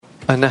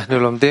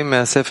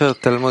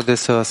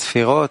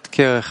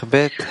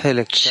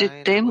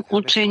Четем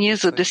учение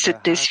за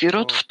 10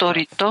 сфирот,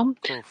 втори том,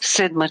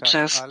 7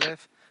 част.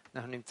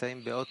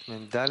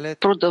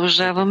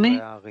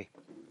 Продължаваме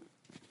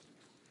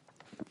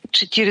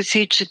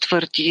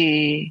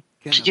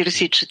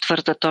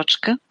 44-та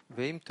точка.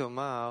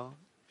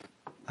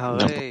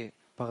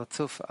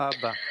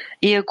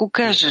 И ако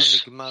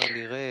кажеш,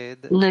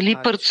 нали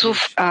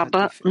Парцуф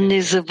Аба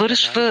не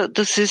завършва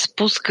да се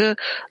спуска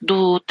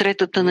до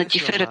третата на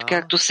Тиферет,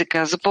 както се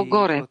каза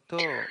по-горе.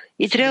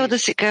 И трябва да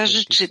се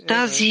каже, че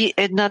тази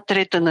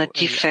 1/3 на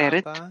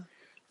Тиферет,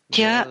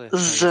 тя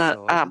за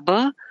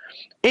Аба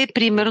е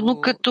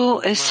примерно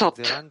като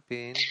Есот.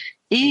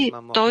 И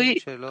той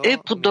е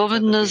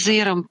подобен на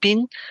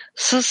Зейрампин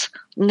с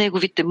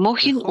неговите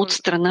мохин от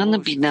страна на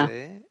Бина.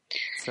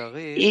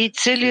 И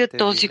целият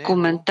този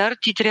коментар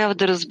ти трябва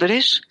да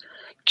разбереш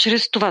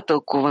чрез това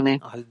тълкуване.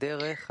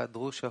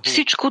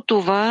 Всичко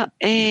това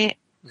е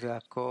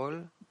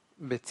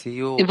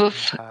в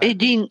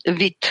един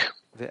вид.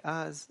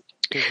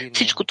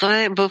 Всичко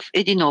това е в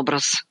един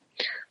образ.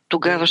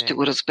 Тогава ще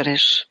го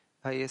разбереш.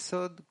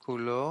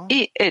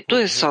 И ето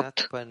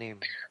Есот.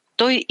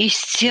 Той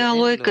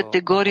изцяло е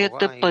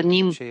категорията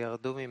Паним.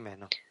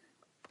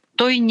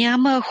 Той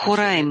няма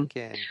Хораим,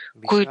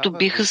 които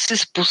биха се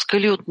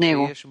спускали от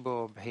него.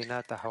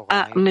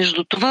 А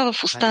между това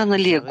в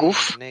останалия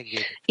гуф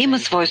има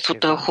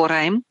свойството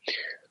Хораим,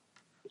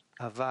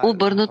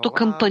 обърнато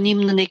към Паним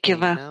на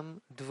Некева.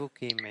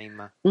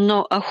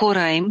 Но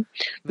Ахораим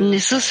не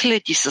са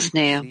слети с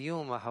нея.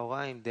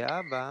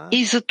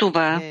 И за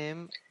това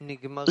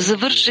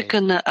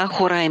завършека на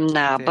Ахораим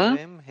на Аба,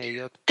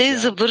 те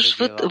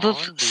завършват в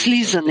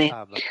слизане,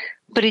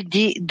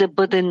 преди да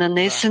бъде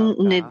нанесен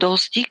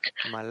недостиг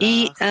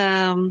и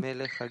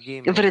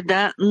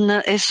вреда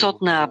на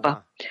Есот на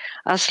Аба.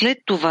 А след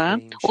това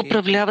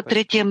управлява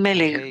третия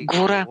Мелех,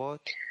 Гвора,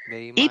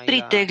 и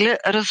притегля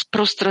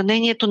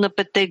разпространението на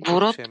 5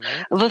 Гворот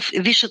в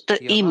висшата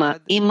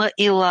Има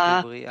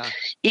Ила,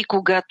 и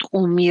когато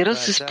умира,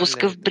 се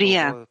спуска в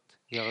Брия.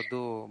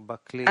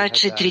 А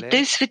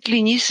 4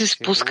 светлини се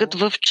спускат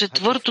в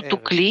 4-то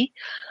кли,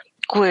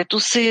 което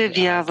се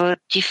явява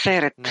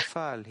Тиферет.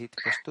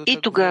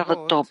 И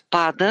тогава то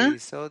пада,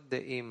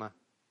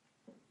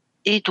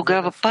 и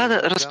тогава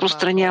пада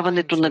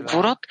разпространяването на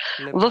Гворот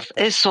в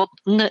Есот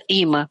на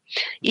Има.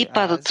 И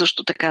падат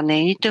също така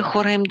нейните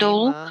Хораим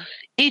долу,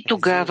 и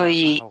тогава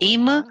и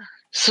Има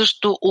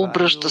също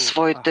обръща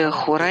своите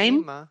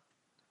Хораим,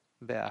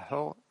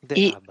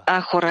 и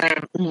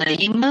Ахораим на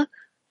Има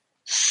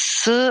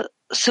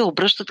се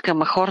обръщат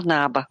към Ахор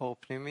на Аба.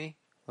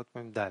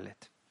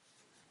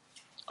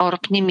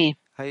 Орпними.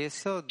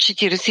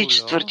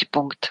 44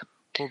 пункт.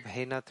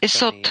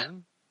 Есот.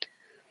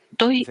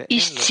 Той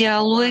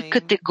изцяло е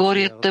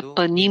категорията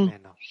Паним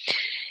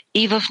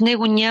и в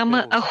него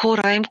няма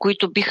Ахораим,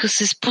 които биха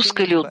се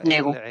спускали от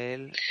него.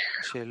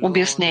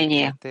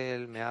 Обяснение.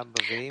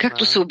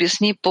 Както се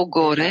обясни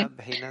по-горе,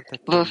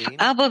 в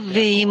Аба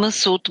Веима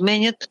се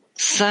отменят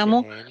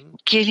само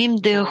Келим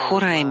де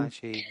Ахораим.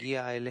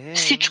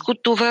 Всичко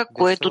това,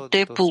 което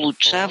те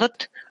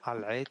получават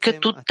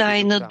като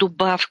тайна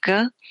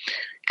добавка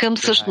към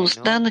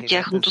същността на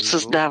тяхното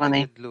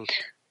създаване.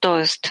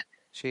 Тоест,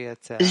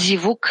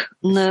 зивук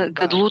на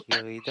Гадлут,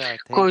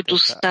 който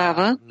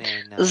става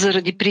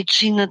заради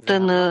причината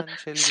на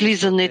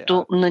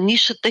слизането на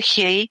нишата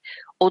Хей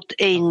от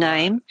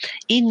Ейнаим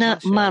и на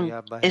Ман,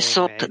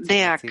 Есот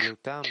Деак.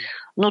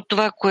 Но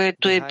това,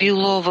 което е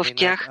било в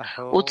тях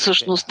от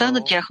същността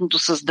на тяхното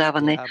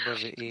създаване,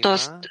 т.е.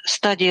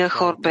 стадия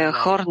Хор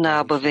Беахор на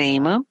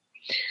Абавеима,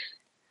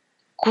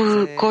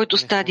 който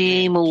стадия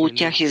е имало от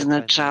тях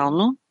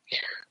изначално,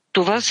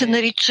 това се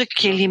нарича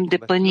Келим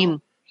Депаним.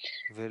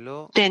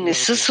 Те не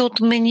са се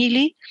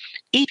отменили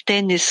и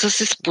те не са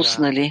се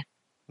спуснали.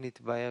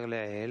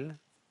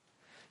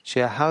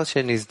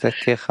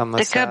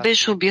 Така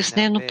беше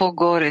обяснено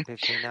по-горе,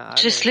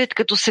 че след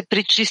като се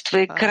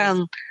пречиства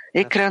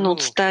екран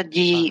от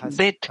стадии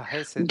Бет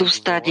до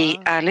стадии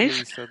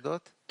Алев,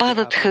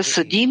 падат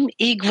Хасадим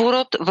и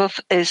Гворот в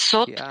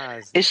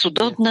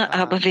Есодот на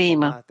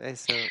Абавеима,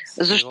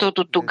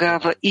 защото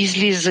тогава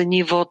излиза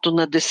нивото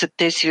на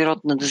 10 свирот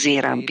на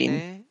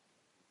Зейрампин.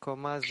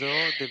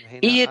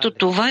 И ето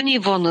това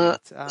ниво на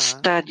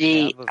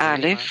стадии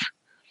Алев,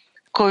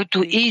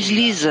 който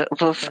излиза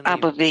в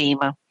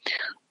Абавеима,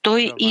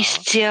 той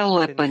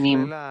изцяло е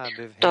Паним,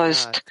 т.е.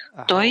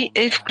 той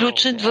е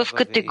включен в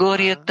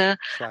категорията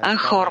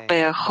Ахор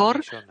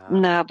Беахор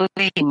на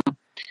Абавеима,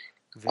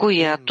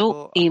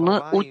 която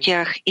има от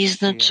тях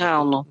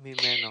изначално.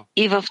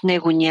 И в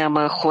него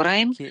няма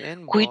Хораим,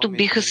 които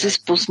биха се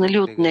спуснали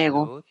от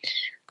него,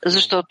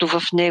 защото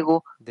в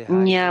него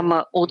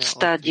няма от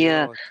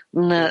стадия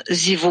на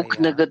зивук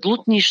на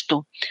Гадлут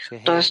нищо,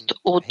 т.е.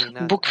 от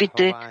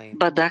буквите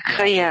Бадак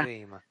Хая,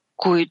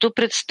 които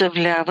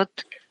представляват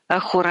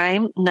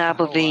Ахораим на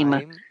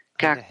Абавеима,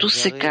 както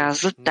се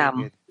каза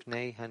там.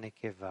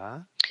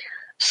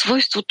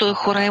 Свойството е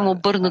Хораим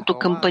обърнато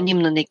към Паним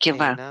на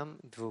Некева.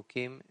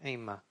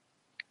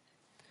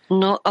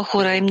 но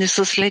Ахораим не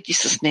са слети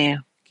с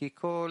нея.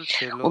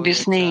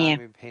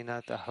 Обяснение.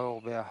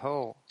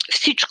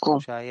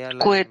 Всичко,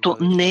 което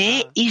не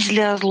е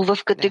излязло в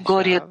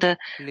категорията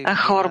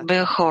Ахор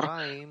Беахор,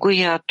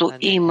 която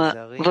има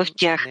в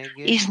тях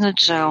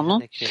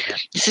изначално,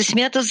 се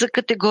смята за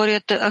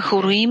категорията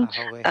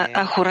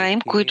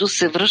Ахораим, които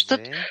се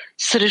връщат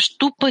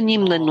срещу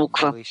Паним на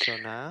Нуква,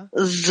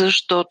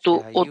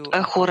 защото от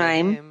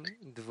Ахораим,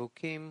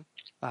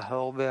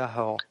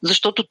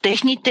 защото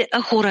техните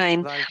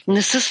Ахораим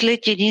не са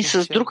слети един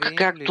с друг,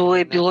 както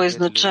е било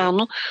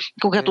изначално,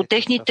 когато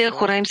техните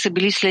Ахораим са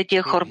били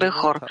слети Ахор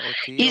Беахор.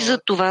 И за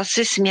това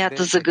се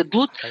смята за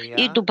гадлут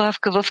и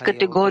добавка в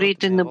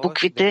категориите на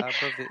буквите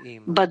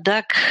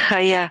Бадак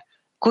Хая,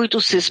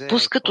 които се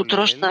спускат от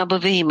Рош на Аба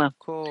Веима,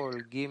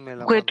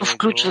 което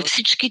включва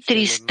всички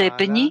три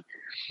степени,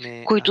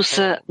 които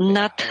са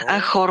над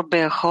Ахор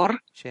Беахор,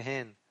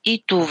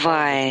 и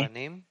това е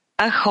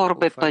Ахор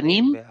бе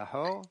Паним,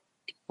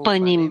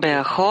 Паним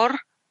бе Ахор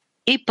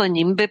и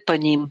Паним бе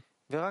Паним.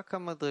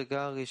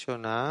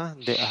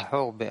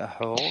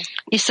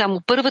 И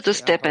само първата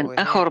степен,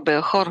 Ахор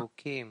бе Ахор,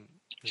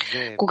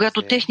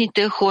 когато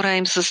техните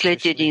Ахораим са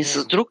слети един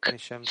с друг,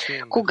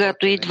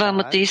 когато и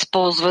двамата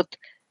използват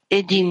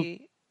един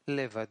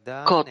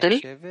котел,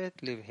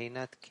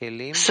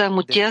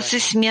 само тя се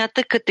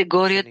смята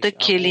категорията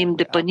Келим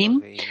де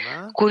Паним,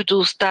 които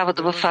остават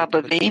в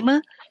Аба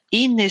Веима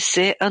и не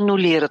се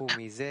анулират.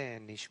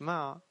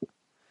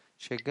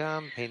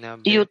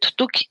 И от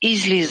тук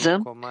излиза,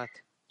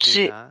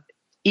 че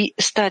и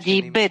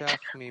стадий Бет,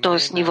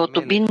 т.е.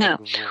 нивото Бина,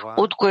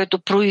 от което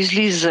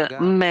произлиза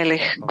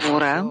Мелех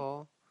Гвора,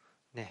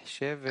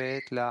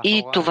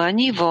 и това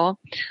ниво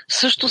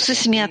също се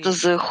смята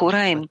за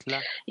Ахораим,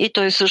 и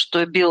той също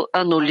е бил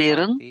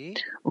анулиран,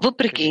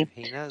 въпреки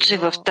че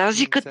в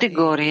тази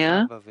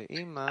категория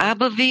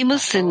Аба Веима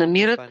се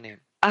намират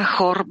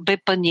Ахор бе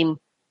Паним.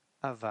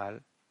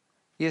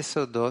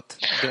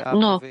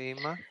 Но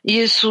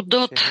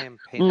есодот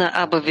на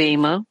Аба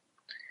Веима,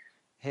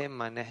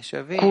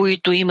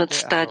 които имат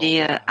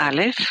стадия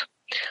Алеф,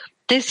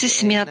 те се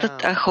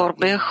смятат Ахор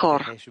бе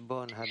Ахор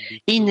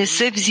и не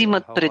се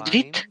взимат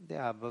предвид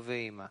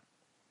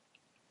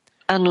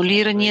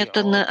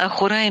анулиранията на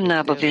Ахораим на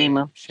Аба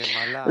Веима,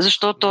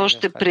 защото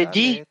още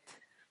преди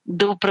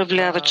да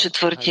управлява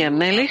четвъртия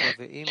Мелех,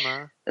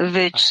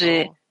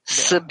 вече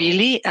са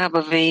били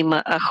Аба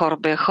Веима Ахор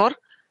бе Ахор,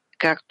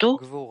 както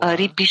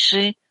Ари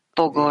пише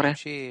по-горе.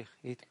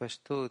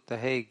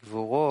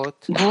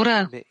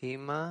 Гвора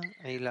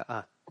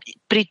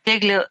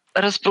притегля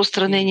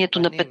разпространението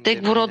на петте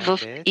гворот в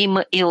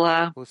Има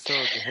Ила,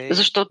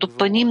 защото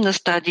Паним на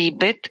стадий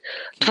Бет,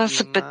 това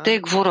са петте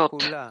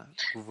гворот,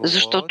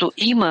 защото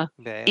Има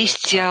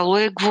изцяло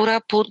е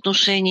гвора по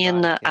отношение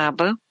на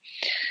Аба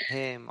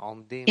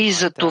и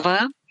за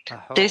това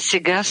те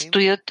сега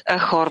стоят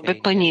Ахор бе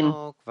Паним.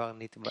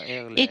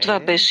 И това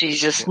беше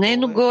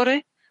изяснено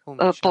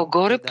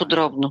по-горе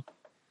подробно.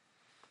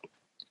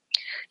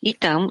 И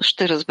там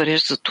ще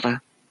разбереш за това.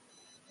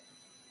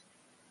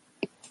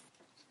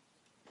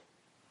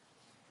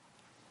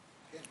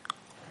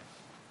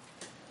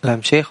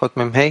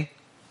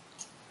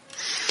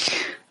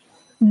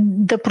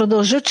 Да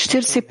продължа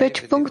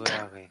 45 пункт.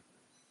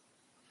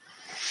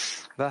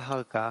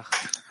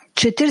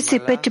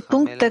 45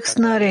 пункт текст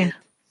на Ари.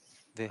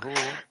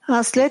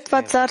 А след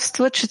това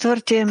царства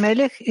четвъртия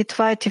Мелех и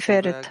това е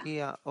Тиферет.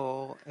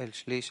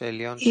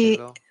 И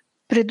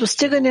при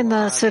достигане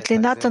на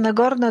светлината на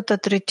горната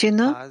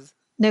третина,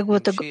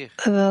 неговата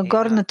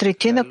горна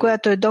третина,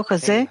 която е до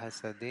Хазе,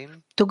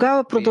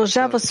 тогава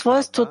продължава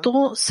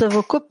своеството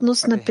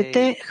съвокупност на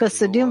пете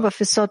хасадим в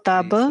Есот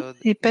Аба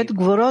и пет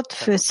гворот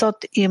в Есот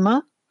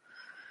Има,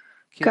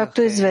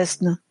 както е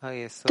известно.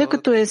 Тъй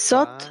като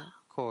Есот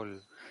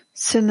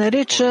се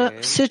нарича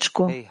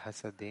всичко,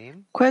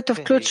 което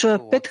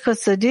включва пет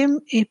хасадим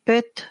и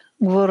пет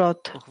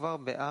гворот.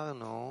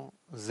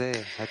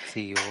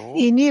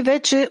 И ние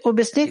вече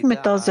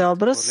обяснихме този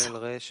образ,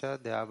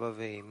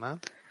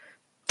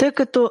 тъй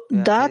като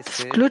Дат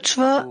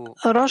включва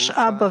Рош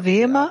Аба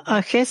Виема,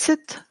 а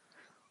Хесед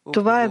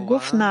това е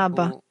гуф на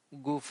Аба,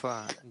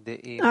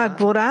 а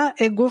Гвора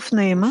е гуф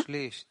на Има,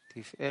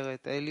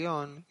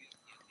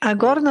 а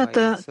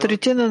горната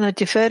третина на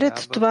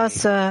Тиферет това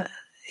са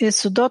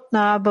есодот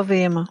на Аба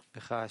Виема.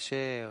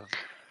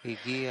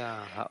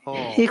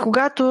 И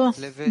когато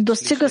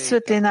достига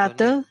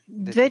светлината,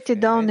 двете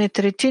долни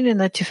третини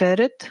на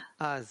Тиферет,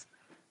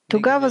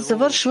 тогава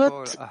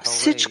завършват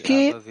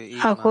всички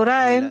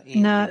Ахораим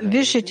на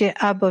висшите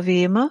Аба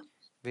Виема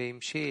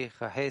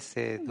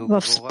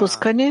в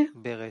спускане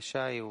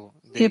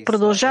и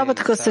продължават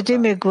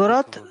Хасадим и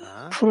Гворот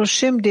в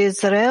Рушим де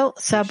Израел,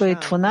 Саба и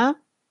Твуна,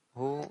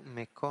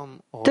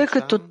 тъй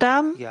като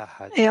там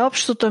е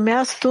общото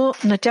място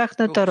на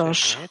тяхната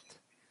Рош.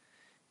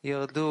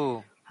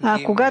 А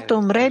когато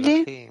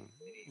умрели,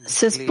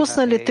 се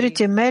спуснали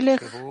трите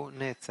Мелех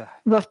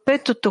в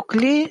петото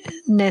кли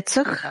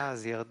Нецах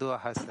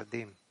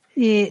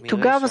И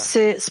тогава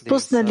се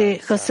спуснали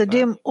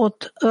хасадим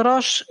от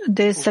Рош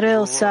де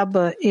Исраел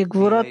Саба и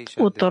Гворот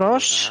от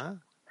Рош,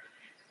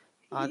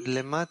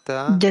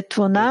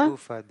 Детвона,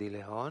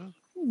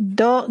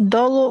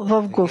 долу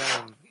в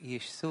Гуф.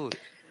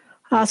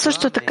 А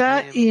също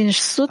така и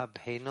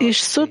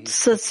Ишсуд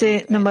са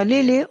се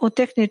намалили от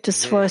техните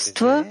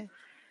свойства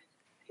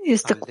и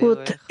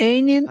стъклут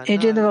Ейнин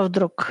един в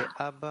друг.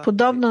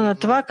 Подобно на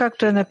това,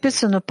 както е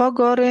написано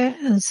по-горе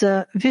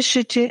за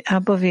висшите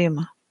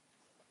Абавима.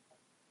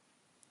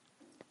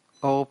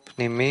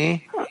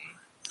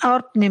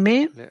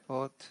 Орпними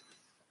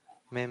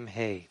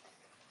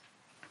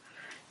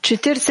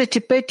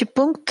 45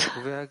 пункт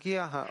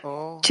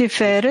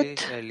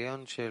Тиферет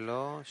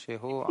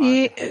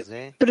и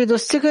при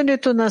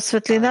достигането на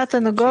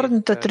светлината на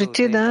горната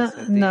третина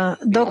на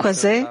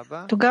Дохазе,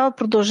 тогава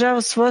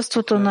продължава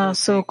свойството на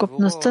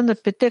съвкупността на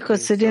пете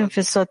хасидим в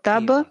Есот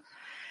Аба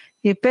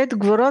и 5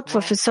 гворот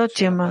в Есот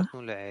Има.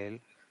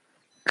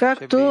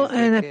 Както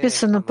е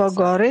написано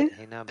по-горе,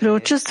 при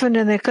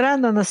очистване на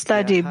екрана на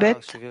стадий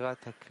Бет,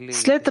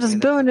 след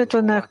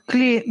разбиването на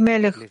Кли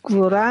Мелех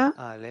Гвора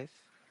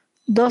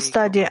до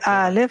стадия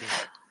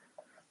Алев,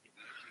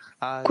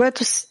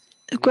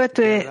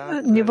 което е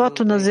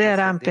нивото на Зе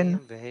Рампин.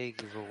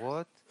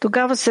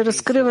 Тогава се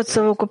разкриват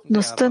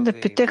съвкупността на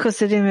пете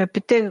хасидим и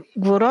пете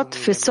гворот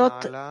в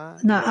Есот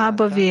на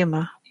Аба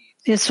Вима,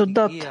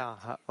 Есодот.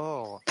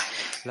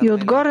 И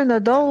отгоре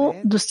надолу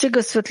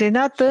достига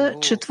светлината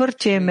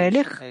четвъртия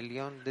Мелех,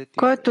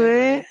 който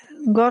е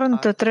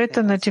горната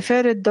трета на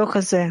Тиферет до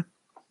Хазе.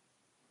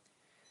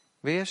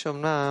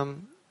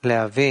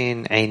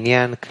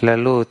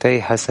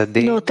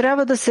 Но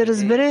трябва да се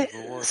разбере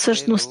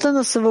същността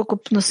на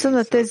съвкупността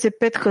на тези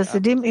 5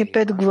 хасидим и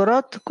 5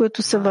 гворот,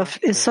 които са в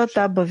Есот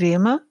Аба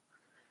Вима.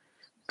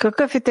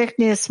 Какъв е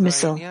техният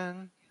смисъл?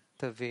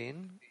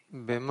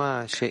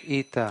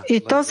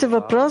 И този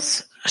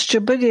въпрос ще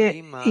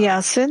бъде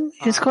ясен,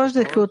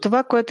 изхождайки от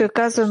това, което е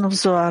казано в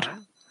Зоар.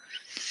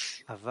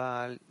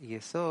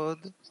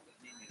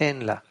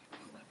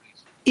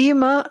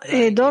 Има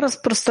едно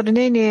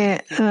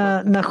разпространение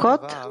на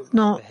ход,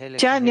 но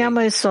тя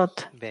няма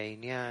есод.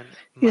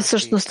 И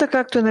същността,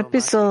 както е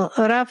написал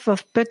Рав в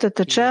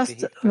 5-та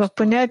част, в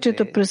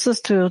понятието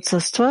присъствие и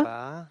отсъства,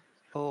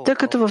 тъй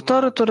като във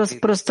второто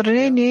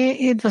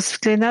разпространение идва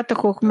светлината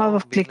Хохма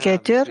в Кли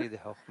Кетер,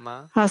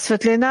 а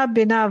светлина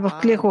Бина в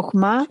Кли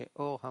Хохма,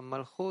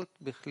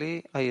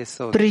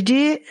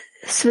 преди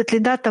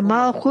светлината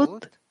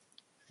Малхут,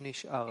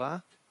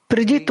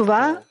 преди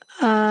това,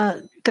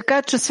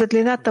 така че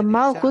светлината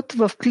Малхут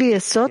в Кли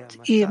Есот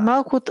и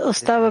Малхут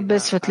остава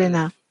без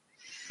светлина.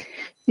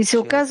 И се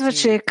оказва,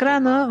 че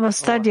екрана в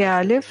стадия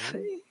Алев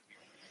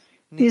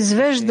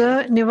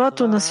извежда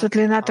нивото на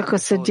светлината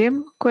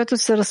Хасадим, което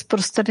се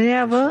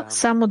разпространява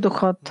само до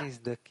ход.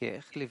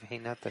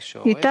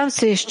 И там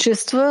се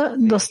изчиства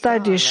до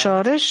стадия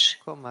Шореш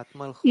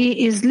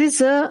и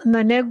излиза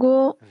на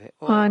него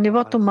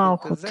нивото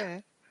Малхут.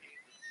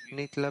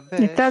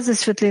 И тази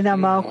светлина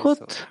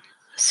Малхут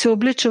се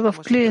облича в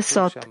Кли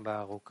Есот,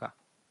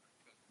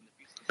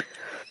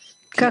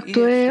 както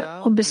е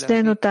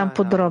обяснено там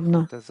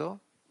подробно.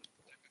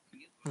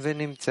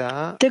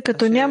 Тъй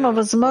като няма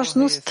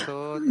възможност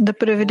да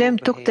преведем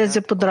тук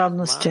тези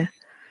подробности.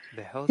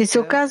 И се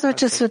оказва,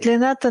 че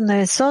светлината на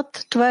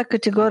Есот, това е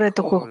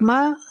категорията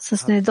Хохма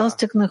с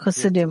недостиг на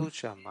Хасидим.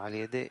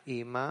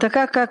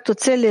 Така както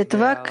целият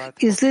вак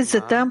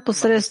излиза там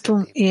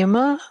посредством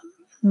Има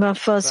в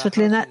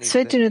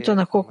светенето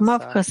на Хохма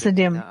в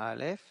Хасидим.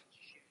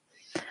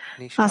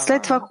 А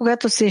след това,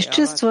 когато се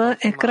изчиства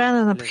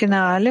екрана на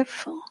Пхина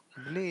Алев,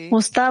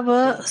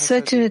 остава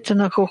светенето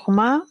на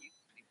Хохма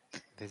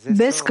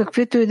без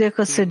каквито и да е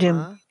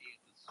Хасидим.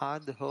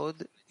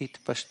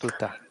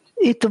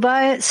 И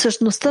това е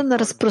същността на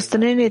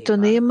разпространението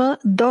на Има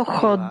до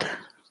ход,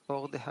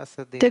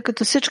 тъй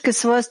като всички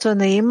свойства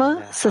на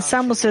Има са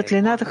само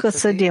светлината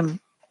Хасидим.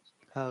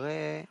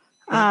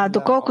 А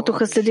доколкото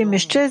Хасидим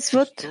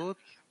изчезват,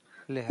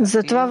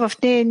 затова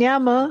в нея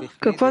няма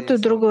каквото и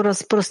друго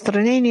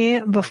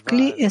разпространение в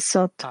Кли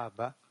Есот.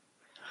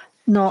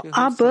 Но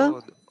Аба,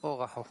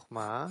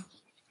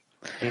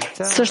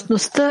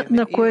 същността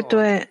на което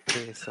е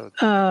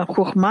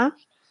Хохма,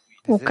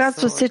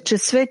 оказва се, че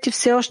свети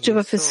все още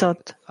в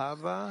Есот.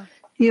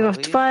 И в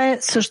това е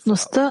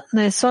същността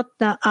на Есот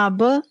на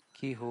Аба,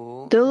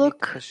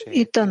 дълъг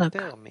и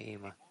тънък.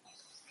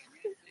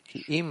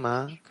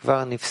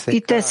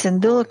 И тесен,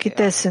 дълъг и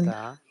тесен.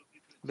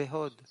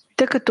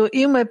 Тъй като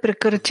Има е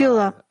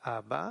прекратила,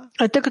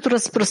 тъй като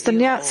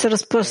се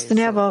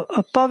разпространява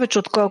повече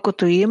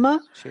отколкото Има,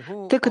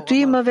 тъй като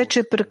Има вече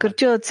е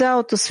прекратила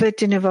цялото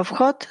светене в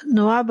ход,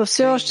 но Аба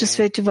все още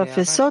свети в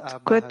Есот,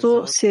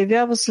 което се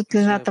явява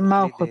светлината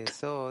Малхут.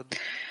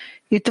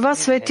 И това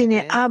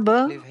светене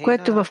Аба,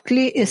 което в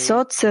Кли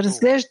Есот се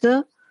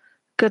разглежда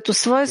като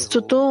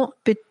свойството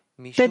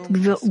пет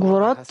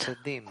гворот,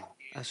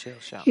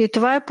 и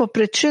това е по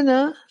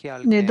причина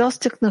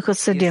недостиг на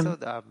Хасадим.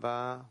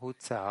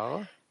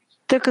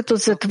 тъй като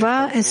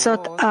затова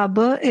есот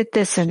Аба е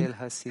тесен.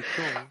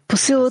 По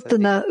силата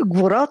на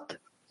Гворот,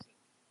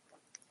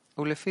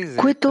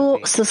 които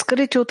са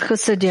скрити от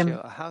Хасадим.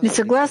 И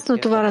съгласно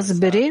това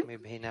разбери,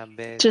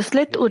 че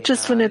след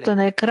очистването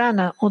на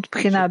екрана от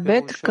Пхина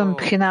Бет към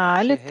Пхина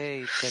Алет,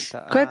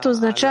 което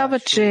означава,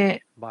 че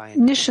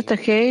нишата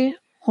Хей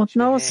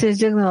отново се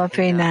издигнала в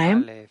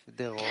Ейнаим,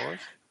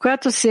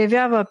 която се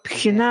явява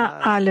Пхина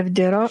Алев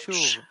Дерош,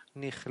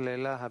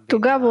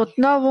 тогава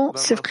отново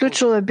се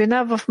включила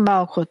Бина в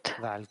Малхут.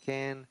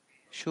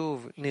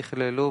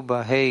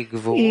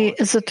 И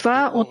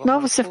затова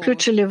отново се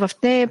включили в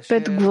нея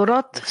 5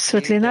 гворот в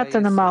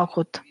светлината на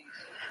Малхут,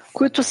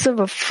 които са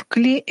в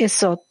Кли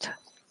Есот,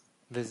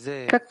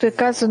 както е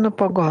казано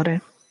по-горе.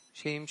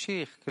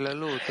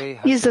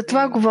 И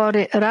затова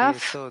говори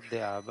Рав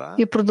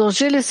и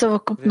продължили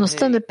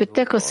съвкупността на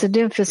 5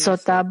 хасидим в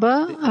Есот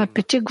Аба, а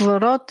 5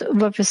 гворот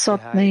в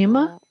Есот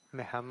Наима,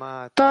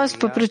 т.е.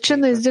 по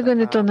причина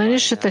издигането на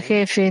нишата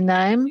Хейф и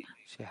Наим,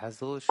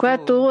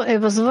 което е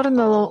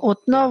възвърнало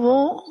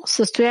отново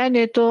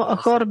състоянието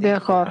Ахор бе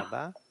Ахор.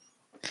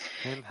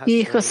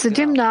 И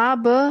хасидим на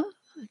Аба,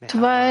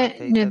 това е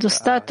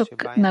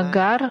недостатък на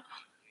Гар,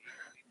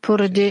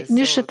 поради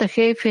нишата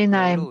Хейф и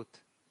Наим.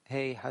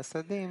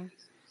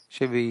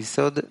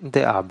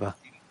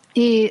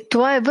 И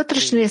това е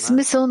вътрешният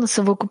смисъл на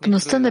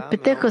съвокупността на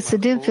 5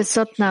 хасидим в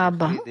Есот на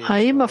Аба, а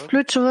има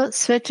включва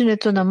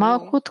светенето на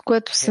Малхут,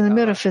 което се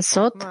намира в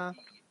Есот,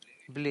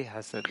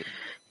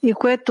 и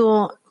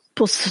което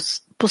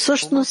по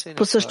същност,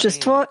 по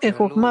същество е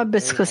хохма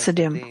без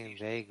хасадим.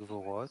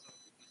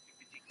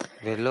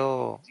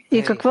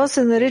 И какво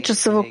се нарича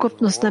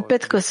съвокупност на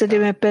 5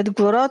 хасадим и 5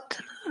 гворот,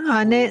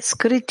 а не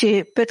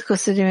скрити 5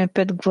 хасадим и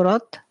 5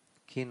 гворот?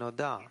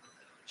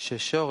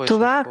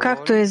 Това,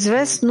 както е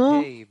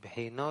известно,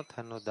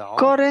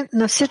 корен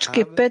на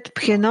всички 5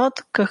 пхинот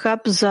кахаб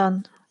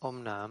зон.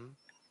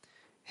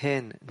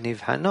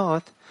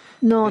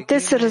 Но те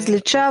се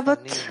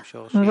различават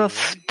в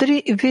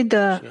 3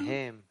 вида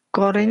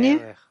корени,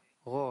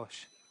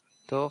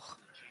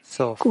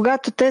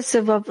 когато те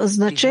са в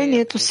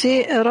значението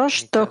си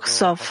Рош Тох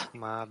Сов.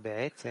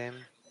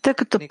 Тъй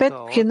като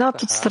 5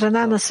 пхинот от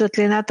страна на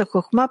светлината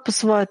Хохма по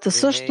своята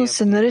същност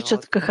се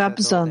наричат Кахаб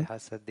Зон.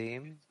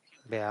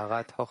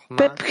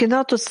 5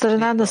 пхинот от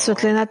страна на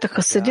светлината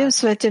Хасадим,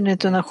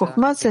 светенето на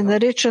Хохма, се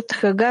наричат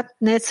Хагат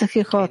Нецах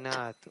и Хот.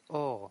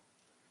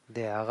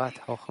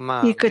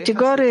 И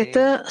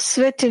категорията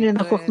светене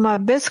на Хохма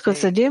без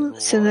Хасадим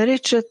се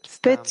наричат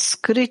 5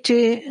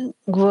 скрити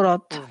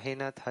гворот.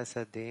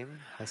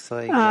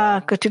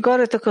 А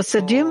категорията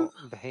Хасадим,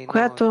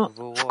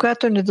 в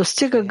която не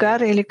достига Гар,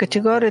 или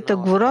категорията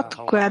гворот,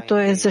 която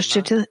е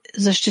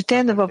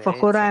защитена в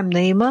Ахораим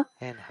на има,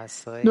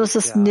 но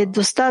с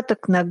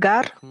недостатък на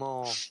Гар,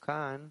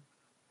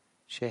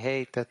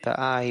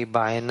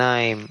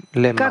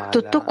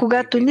 както тук,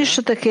 когато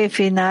нишата Хейф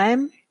и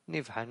Наем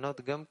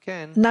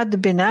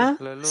над Бина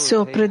се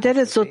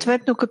определят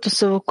съответно като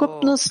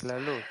съвокупност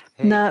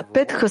на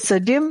 5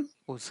 хасадим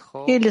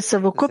или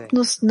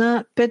съвокупност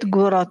на 5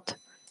 гворот.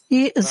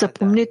 И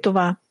запомни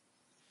това.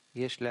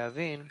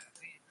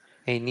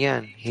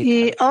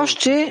 И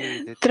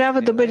още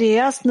трябва да бъде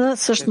ясна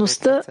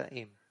същността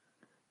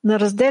на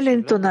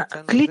разделението на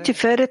Кли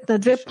Тиферет на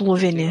 2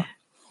 половини,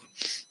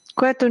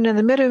 което не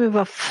намираме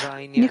в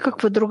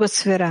никаква друга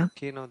сфера.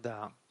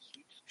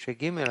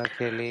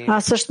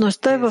 А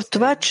същността е в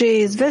това, че е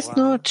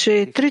известно, че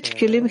 3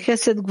 келим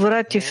Хесед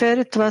Гвора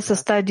Тиферет, това са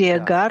стадия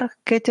Гар,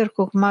 Кетер,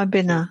 Хохма,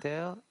 Бина.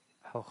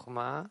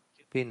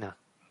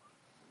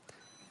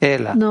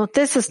 Но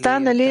те са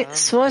станали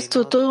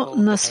свойството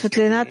на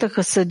светлината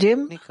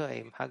Хасадим,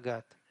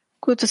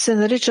 които се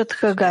наричат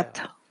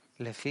Хагат.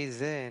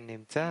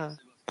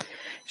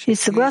 И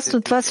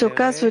съгласно това се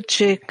оказва,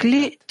 че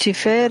Кли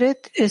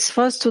Тиферет е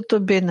свойството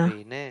Бина.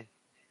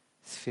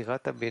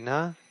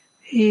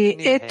 И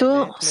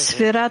ето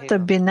сферата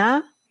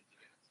Бина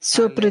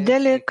се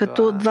определя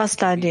като 2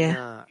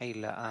 стадия.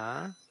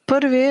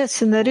 Първия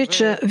се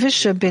нарича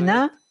Висша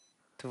Бина,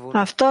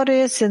 а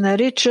втория се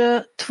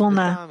нарича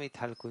Твуна.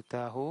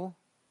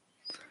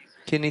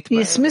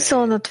 И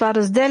смисъл на това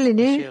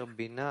разделение,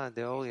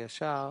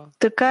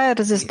 така е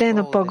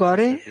разяснено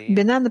по-горе,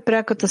 Бина на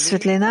пряката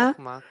светлина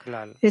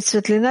е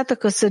светлината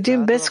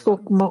Хасадим без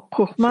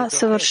Хохма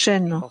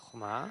съвършено.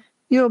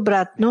 И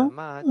обратно,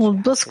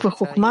 отблъсква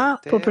Хохма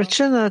по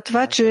причина на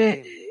това,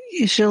 че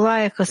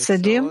желая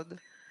Хасадим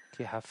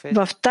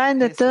в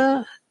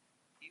тайната,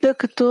 тъй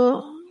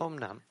като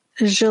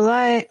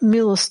желая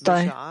милост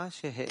той.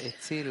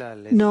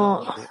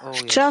 Но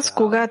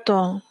в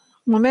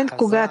момент,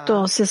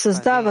 когато се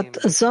създават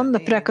зон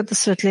на пряката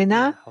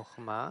светлина,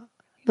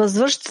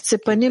 възвръщат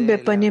се паним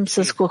бе паним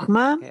с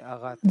Хохма,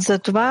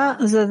 затова,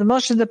 за да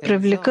може да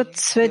привлекат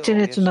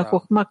светенето на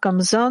Хохма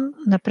към зон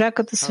на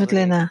пряката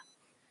светлина.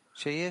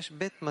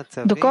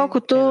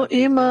 Доколкото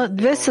има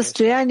 2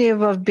 състояния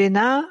в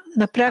Бина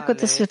на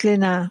пряката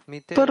светлина.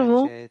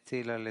 Първо,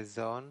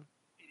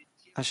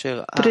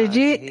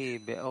 преди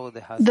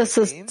да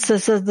се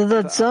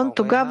създадат зон,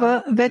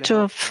 тогава вече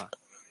в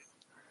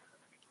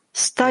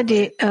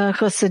стадий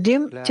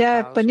хасадим, тя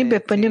е паним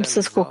паним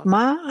с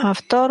хохма, а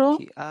второ,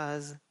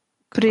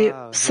 при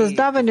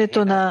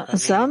създаването на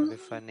зан,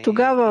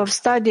 тогава в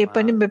стадии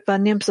паним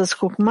паним с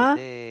хохма,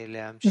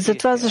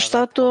 затова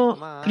защото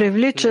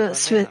привлича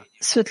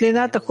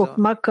светлината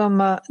хохма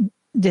към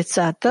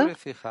децата,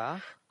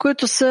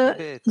 които са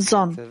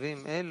зон.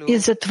 И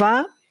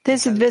затова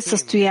тези две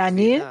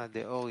състояния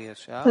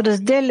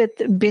разделят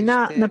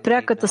бина на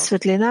пряката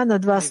светлина на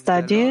два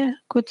стадия,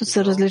 които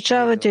се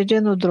различават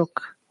един от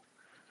друг.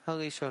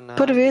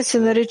 Първият се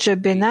нарича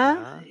бина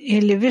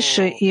или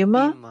висша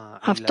има,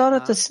 а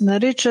втората се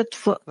нарича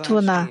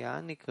твуна.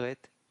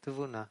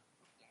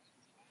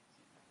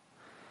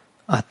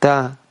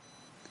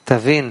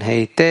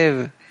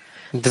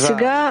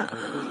 Сега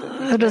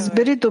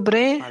разбери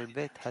добре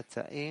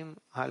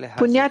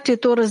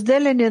понятието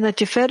разделяне на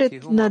тиферет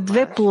на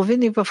две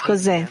половини в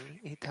хазе.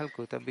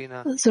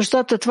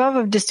 Защото това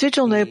в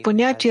действително е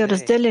понятие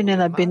разделяне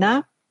на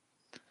бина,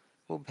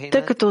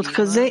 тъй като от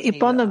хазе и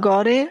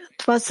по-нагоре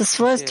това са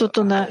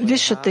свойството на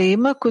висшата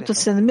има, които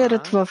се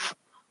намират в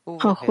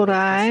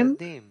Ахураем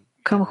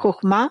към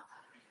хохма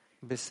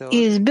и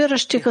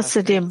избиращи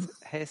хасадим.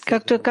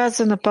 Както е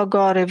казано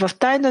по-горе, в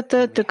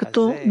тайната, тъй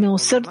като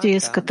милосърдие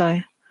иска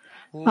той.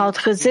 А от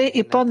хазе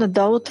и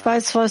по-надолу това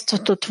е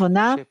свойството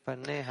твуна,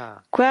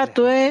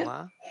 която е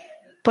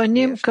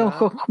паним към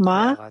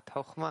хохма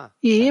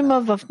и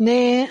има в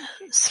нея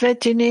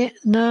светене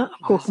на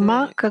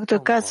хохма, както е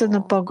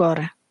казано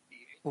по-горе.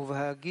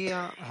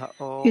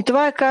 И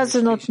това е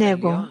казано от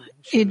него.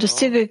 И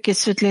достигайки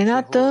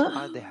светлината,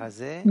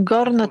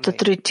 горната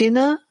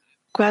третина,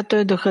 която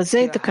е до хазе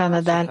и така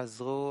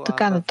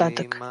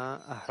нататък.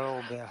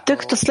 Тъй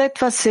като след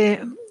това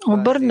се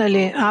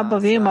обърнали Аба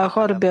Вима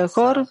Ахор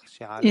Беахор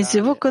и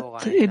звукът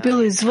е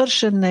бил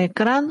извършен на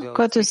екран,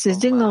 който се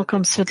издигнал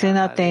към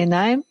светлината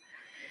Енаим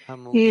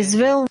и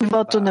извел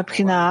нивото на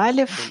Пхина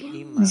Алев,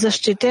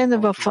 защитена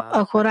в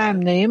Ахораем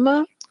на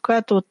има,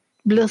 която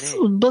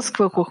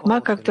отблъсква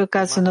хохма, както е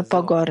казано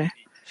по-горе.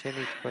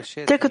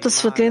 Тъй като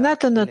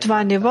светлината на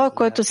това ниво,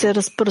 което се е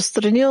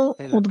разпространил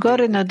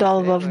отгоре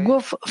надолу в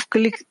гуф в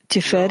клик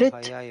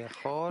Тиферет,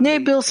 не е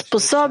бил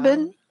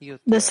способен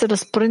да се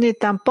разпространи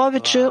там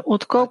повече,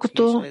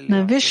 отколкото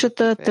на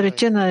висшата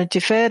третина на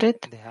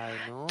Тиферет,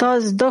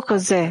 т.е. до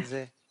хазе.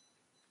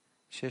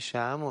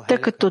 Тъй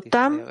като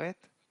там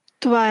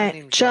това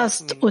е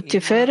част от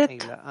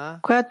Тиферет,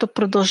 която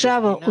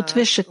продължава от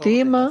висшата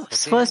има в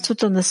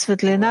свойството на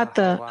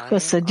светлината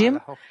хасадим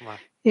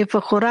и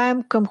в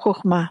Ахураем към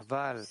хохма.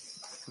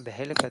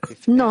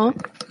 Но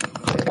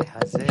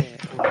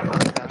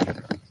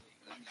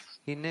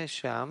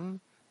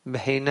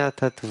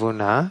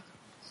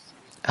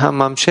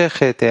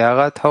המשכת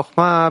הערת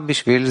חוכמה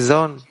בשביל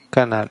זון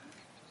כנ"ל.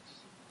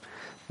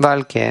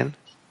 ועל כן,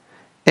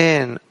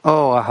 אין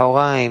אור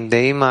אחוריים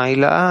דאימא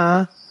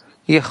העילאה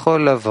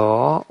יכול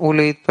לבוא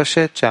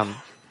ולהתפשט שם,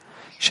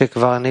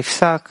 שכבר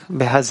נפסק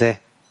בהזה.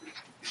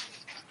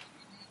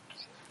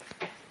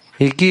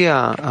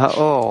 הגיע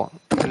האור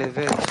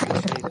לבית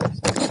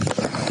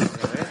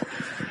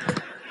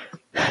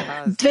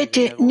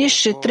двете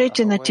нисши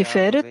трети на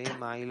Тиферет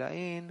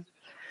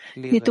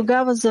и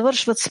тогава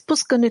завършват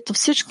спускането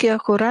всички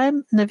Ахораим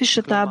на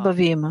висшата Аба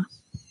Вима.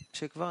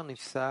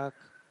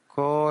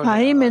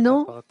 А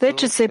именно,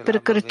 вече се е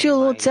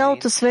прекратило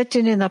цялото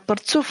светене на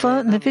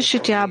парцуфа на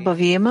висшите Аба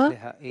Вима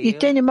и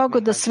те не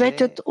могат да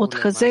светят от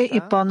хазе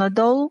и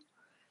по-надолу,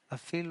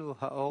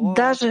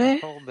 даже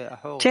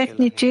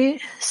техните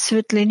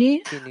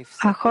светлини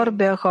Ахор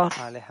Беахор,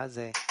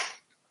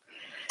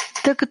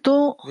 тъй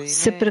като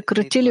се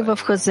прекратили в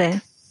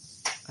хазе.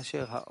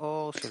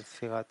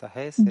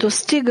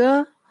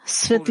 Достига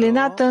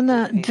светлината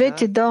на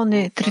двете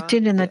долни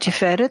третини на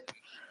Тиферет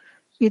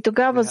и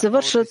тогава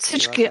завършват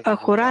всички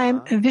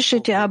Ахораим,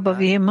 висшите Аба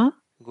Вима,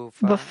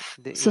 в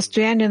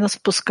състояние на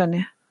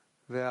спускане.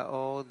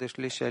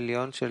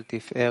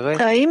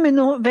 А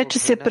именно, вече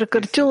се е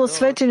прекратило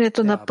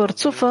светенето на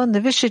парцуфа на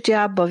висшите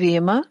Аба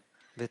Вима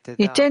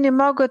и те не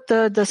могат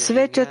да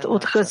светят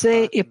от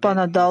хазе и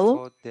по-надолу,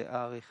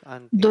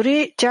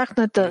 дори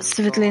тяхната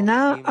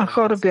светлина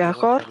Ахор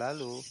Беахор.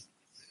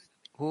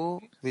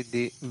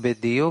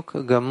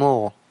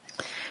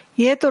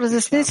 И ето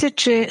разясни се,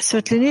 че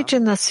светлините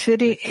на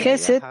сфери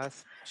Хесед,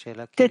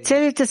 те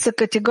целите са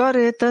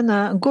категорията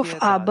на Гуф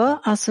Аба,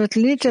 а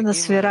светлините на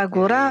сфера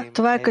Гора,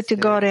 това е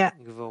категория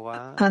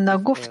на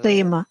Гуф да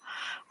има.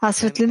 А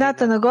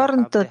светлината на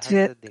горната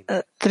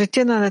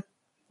третина на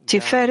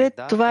Тиферет,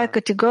 това е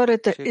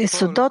категорията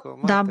Есодот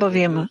на Аба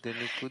Вима.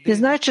 И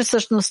знае, че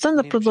същността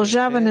на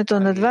продължаването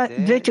на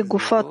двете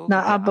гуфот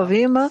на Аба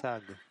Вима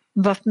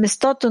в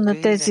местото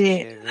на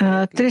тези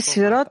три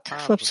сфирот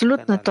в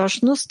абсолютна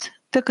точност,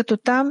 тъй като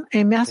там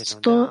е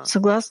мястото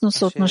съгласно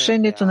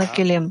съотношението на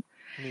килим.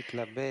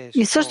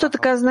 И също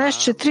така знаеш,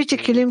 че трите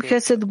килим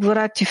Хесед,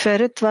 Гвора,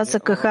 Тиферет, това са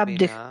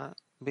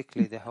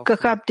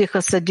Кахабди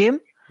Хасадим,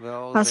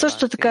 а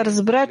също така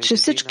разбра, че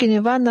всички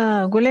нива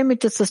на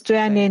големите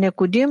състояния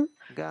Некодим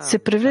се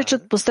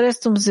привличат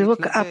посредством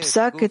зивък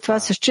Апсак и това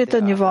се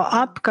счита ниво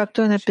Ап,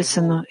 както е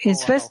написано.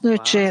 Известно е,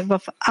 че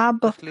в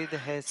Аб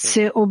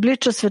се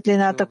облича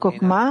светлината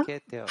Кохма,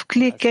 в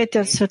Кли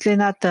Кетер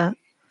светлината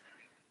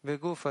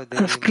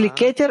в Кли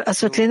Кетер, а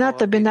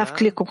светлината Бина в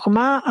Кли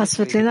Кохма, а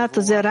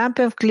светлината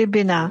Зерампен в Кли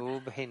Бина.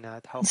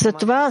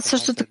 Затова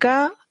също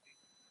така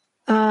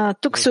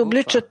тук се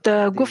обличат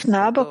Гуф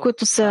на Аба,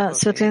 които са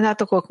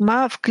светлината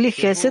Хохма, в Кли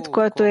Хесед,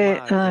 което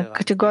е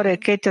категория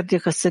Кетер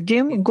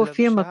Дихасадим, Гуф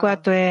Има,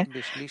 която е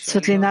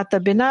светлината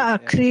Бина, а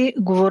Кли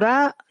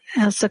Говора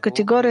са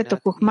категорията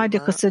Хохма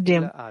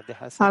Дихасадим.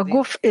 А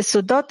Гуф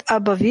Есодот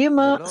Аба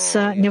Вима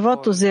са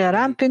нивото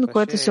Зеарампин,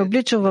 което се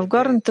облича в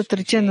горната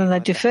третина на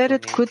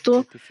Тиферет,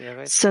 които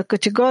са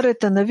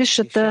категорията на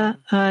висшата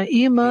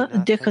Има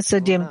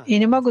Дихасадим. И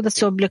не могат да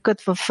се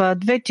облекат в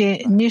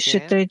двете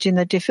нисши трети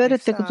на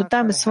Тиферет, тъй като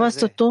там е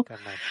свойството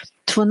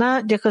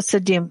Твуна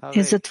Дихасадим.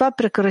 И затова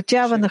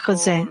прекратява на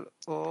Хазе.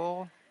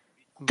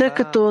 Тъй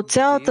като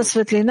цялата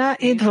светлина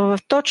идва в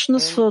точно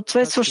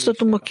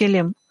съответстващото му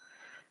килим,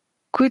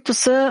 които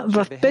са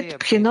в 5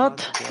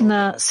 пхинот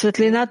на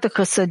светлината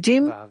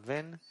Хасадим.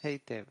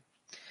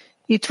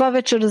 И това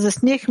вече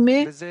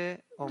разяснихме,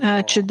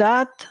 че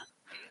Даат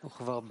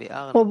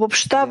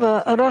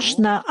обобщава Рош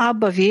на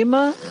Аба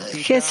Вима,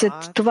 Хесед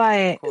това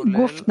е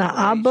Гуф на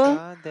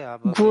Аба,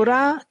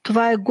 Гвора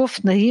това е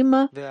Гуф на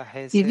Има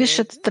и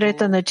висшата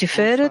трета на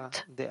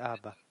Тиферет.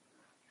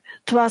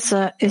 Това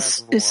са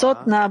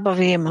Есот на Аба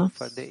Вима.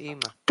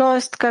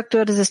 Тоест, както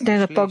е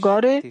разяснено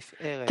по-горе,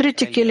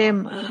 трите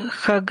килим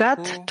Хагат,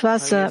 това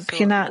са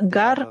Пхина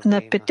Гар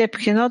на 5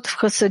 пхинот в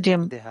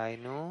Хасадим.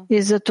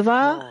 И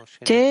затова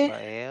те,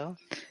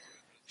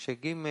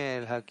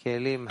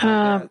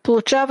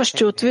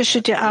 получаващи от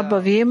висшите Аба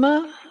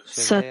Вима,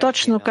 са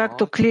точно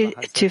както Кли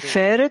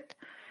Тиферет,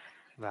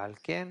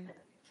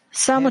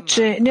 само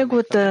че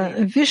неговата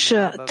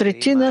висша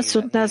третина се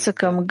отнася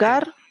към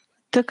Гар,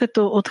 тъй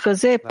като от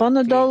Хазе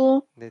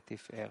по-надолу,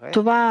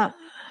 това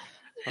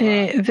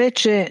е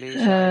вече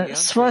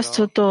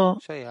свойството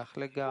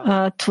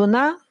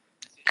Твуна,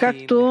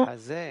 както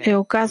е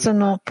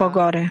оказано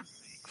по-горе.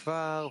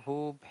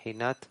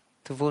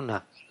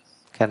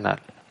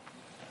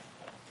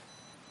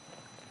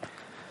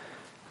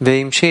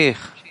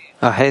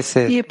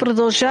 И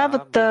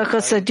продължават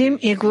Хасадим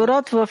и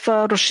Гворот в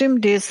Рушим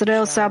де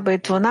Исраел Саба и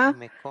Твуна,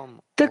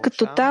 тъй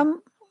като там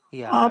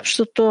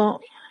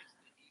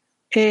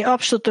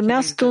общото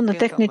място на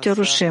техните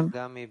рушим.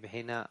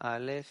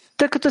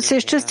 Тъй като се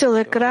изчистил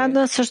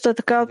екрана, също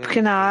така от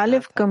Пхина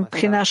Алев към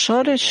Пхина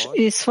Шореш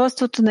и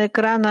свойството на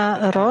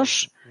екрана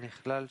Рош,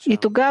 и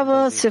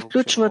тогава се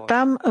включва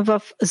там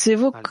в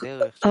Зивук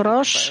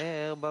Рош,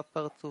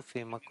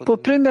 по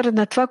пример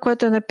на това,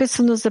 което е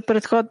написано за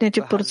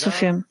предходните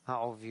парцуфим.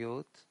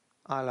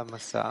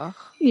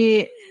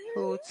 И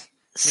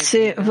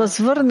се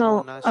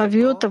възвърнал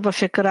авиута в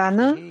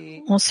екрана,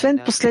 освен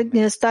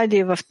последния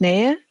стадий в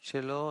нея,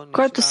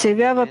 който се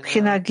явява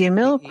Пхина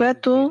Гимел,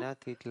 което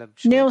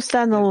не е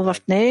останало в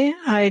нея,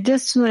 а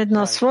единствено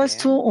едно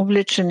свойство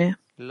обличане.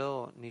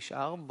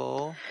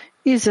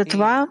 И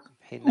затова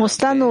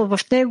останало в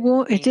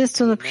него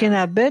единствено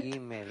Пхина Бет,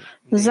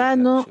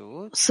 заедно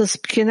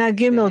с Пхина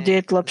Гимел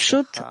Диет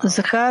Лапшут,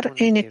 Захар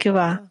и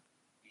Некива.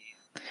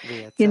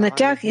 И на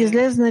тях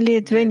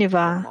излезнали две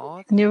нива.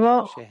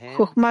 Ниво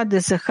Хохма де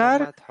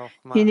Захар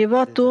и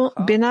нивото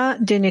Бина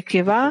де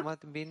Некива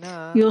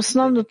и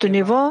основното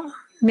ниво,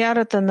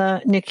 мярата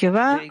на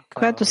Некива,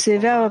 която се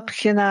явява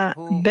Пхина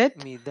Бет,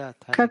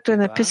 както е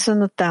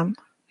написано там.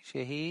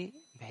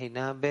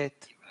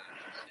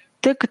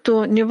 Тъй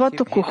като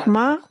нивото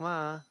Хохма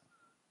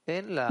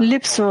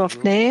липсва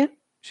в нея,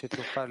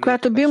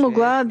 която би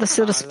могла да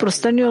се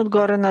разпространи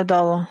отгоре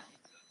надолу.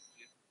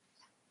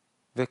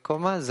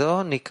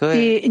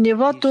 И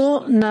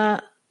нивото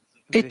на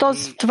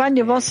това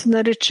ниво се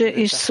нарича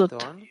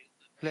Ишсут.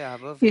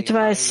 И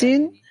това е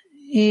син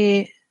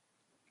и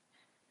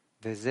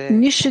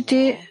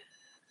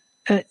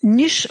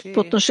ниш по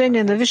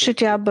отношение на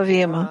висшите Аба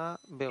Вима.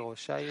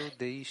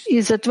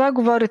 И затова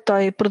говори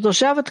той,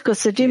 продължават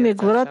Хасадим и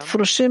Гворот в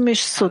Рушим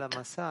Ишсут.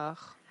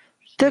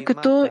 Тъй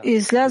като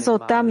излязъл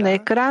там на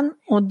екран,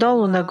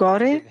 отдолу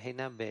нагоре,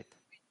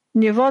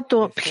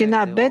 нивото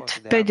Пхина Бет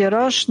в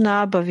Педирош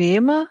на Аба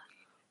Вима,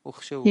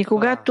 и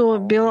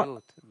когато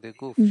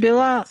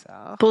била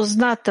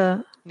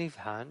позната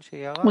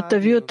от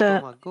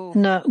авиута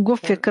на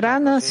Гуф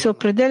екрана, се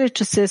определя,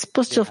 че се е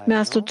спустил в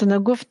мястото на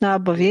Гуф на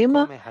Аба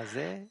Вима,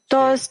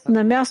 т.е.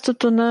 на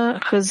мястото на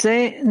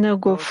Хазе на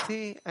Гуф.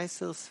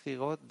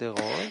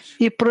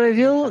 И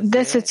проявил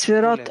 10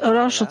 сфирот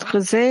Рош от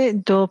Хазе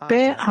до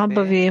Пе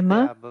Аба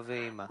Вима,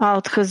 а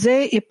от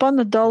Хазе и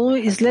по-надолу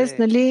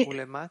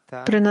излезнали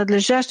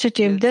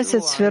принадлежащите им 10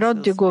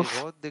 сфирот де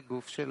Гуф.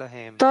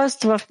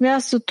 Т.е. в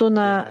мястото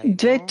на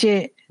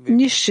двете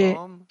ниши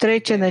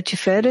третия на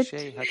Тиферет,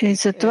 и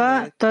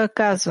затова той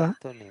казва,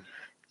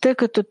 тъй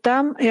като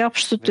там е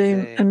общото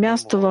им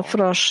място в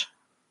Рош,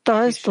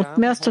 т.е. от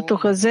мястото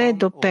Хазе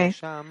до Пе.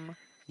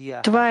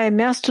 Това е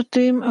мястото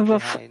им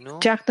в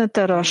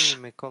тяхната рош,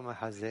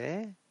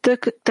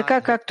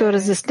 така както е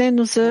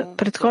разяснено за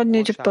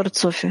предходните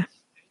парцуфи.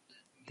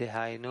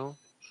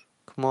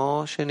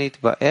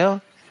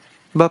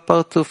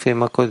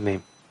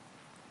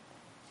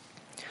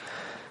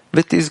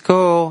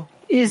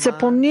 И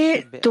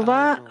запомни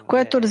това,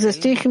 което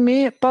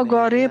разяснихме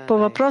по-горе по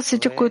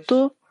въпросите,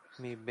 които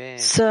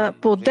са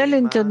по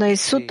отделените на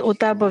Исуд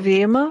от Аба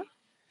Виема,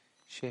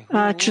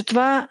 че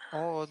това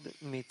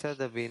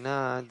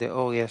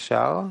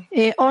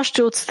е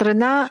още от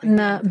страна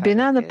на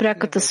бина на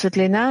пряката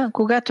светлина,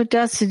 когато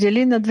тя се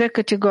дели на две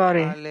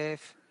категории.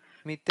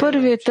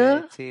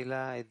 Първията,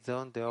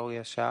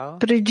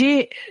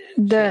 преди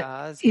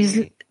да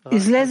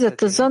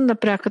излезат зон на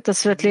пряката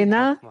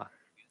светлина,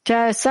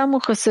 тя е само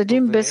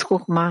хасадим без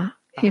хухма.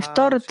 И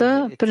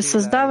втората, при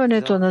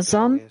създаването на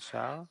зон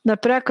на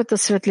пряката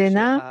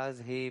светлина,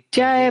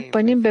 тя е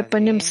паним бе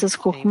паним с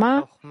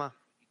хухма,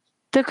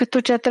 тъй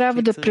като тя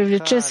трябва да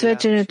привлече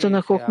светенето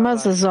на хухма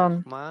за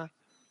зон.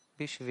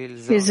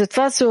 И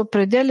затова се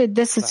определя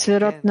 10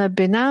 сферот на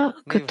бина,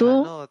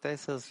 като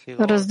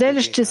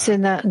разделящи се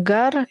на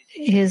гар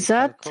и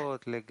зад,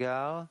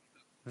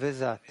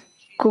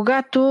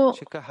 когато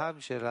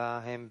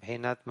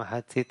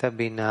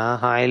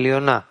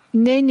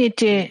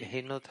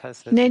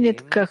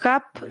нейният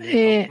кахаб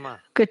е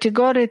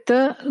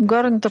категорията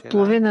горната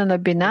половина на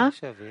бина,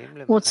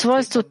 от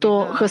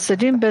свойството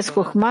хасадим без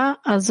хухма,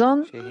 а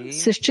зон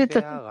се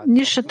считат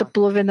нишата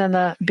половина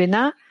на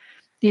бина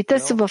и те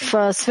са в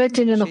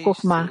светене на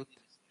хухма.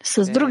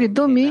 С други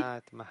думи,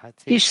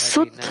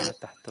 ишсуд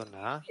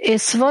е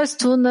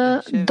свойство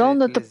на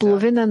долната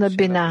половина на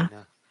бина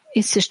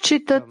и се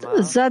считат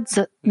зад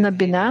на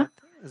бина,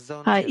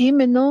 а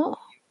именно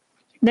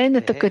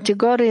нейната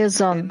категория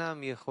зон.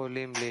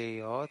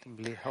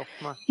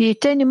 И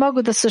те не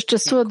могат да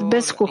съществуват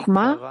без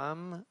хухма,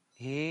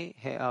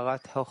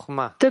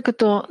 тъй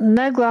като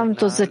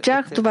най-главното за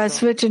тях това е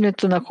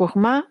светенето на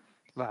хухма,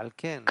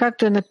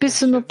 както е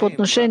написано по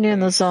отношение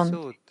на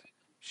зон.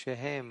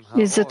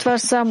 И затова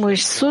само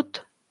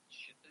ишсуд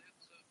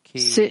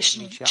се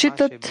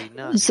считат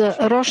за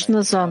рош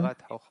на зон.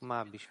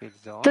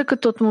 Тъй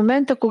като от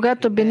момента,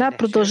 когато бина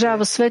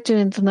продължава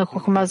светенето на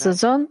хухма за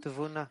зон,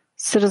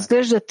 се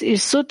разглеждат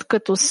ишсуд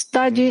като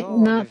стадий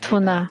на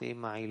твуна.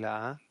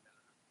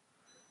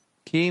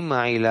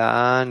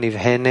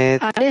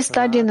 А не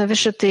стадий на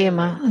висшата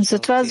има.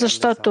 Затова,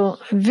 защото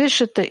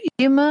висшата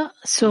има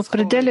се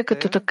определя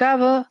като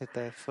такава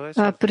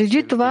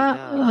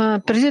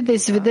преди да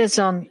изведе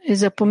зон. И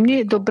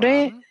запомни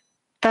добре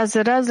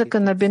тази разлика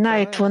на бина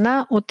и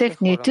твуна от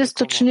техният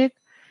източник,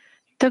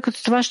 тъй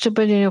като това ще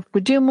бъде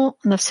необходимо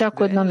на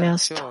всяко едно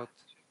място.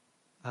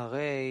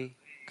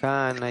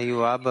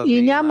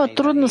 И няма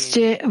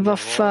трудности в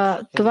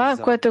това,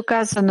 което е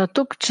казано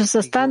тук, че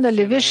са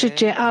станали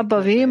висшите Аба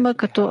Виема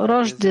като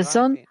Рош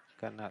Дезон,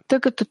 тъй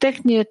като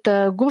техният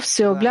гуф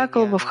се е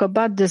облякал в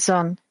Хабад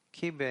Дезон.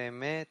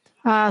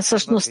 А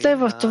същността е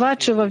в това,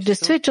 че в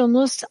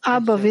действителност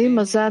Аба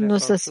Виема заедно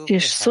с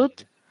Ишсуд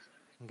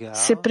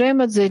се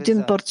приемат за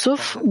един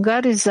парцуф,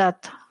 гар и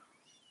зад.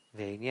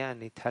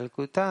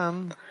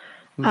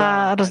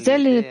 А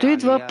разделението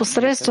идва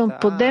посредством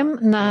подем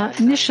на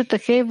нишата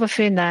Хей в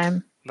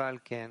Инаем.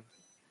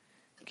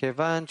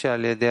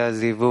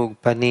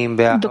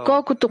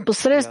 Доколкото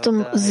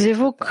посредством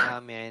зивук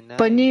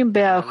паним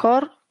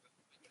беахор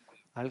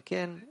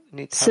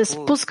се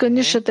спуска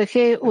нишата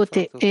Хей от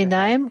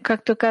Инаем,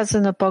 както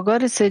казано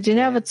по-горе,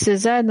 съединяват се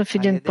заедно в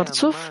един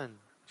парцуф,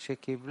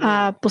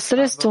 а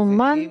посредством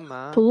ман,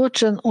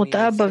 получен от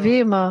Аба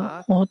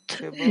Виема,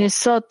 от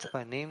Исод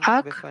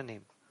Ак,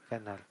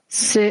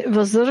 се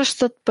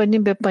възвръщат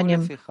паним бе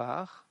паним.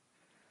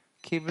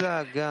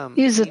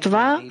 И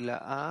затова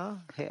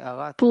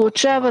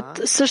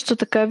получават също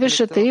така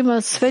висшата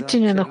има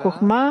светене на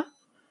хухма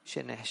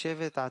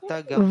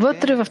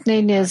вътре в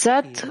нейния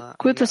зад,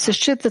 които се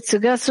считат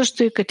сега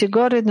също и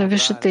категория на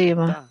висшата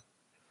има.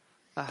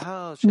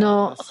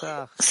 Но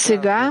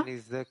сега,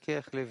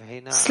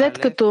 след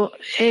като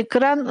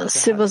екран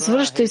се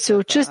възвръща и се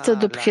очиства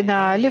до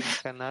Бхина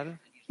Алиф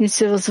и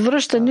се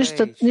възвръща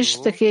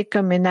нишата Хей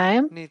към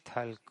Инаем,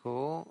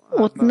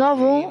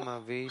 отново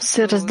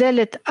се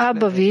разделят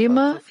Аба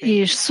Виема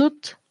и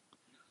Ишсуд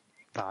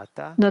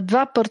на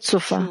два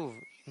парцуфа.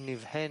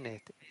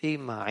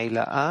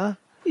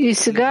 И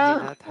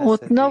сега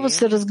отново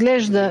се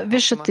разглежда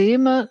висшата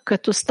има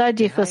като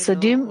стадий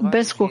хасадим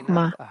без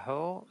хухма.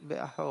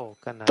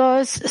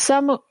 Тоест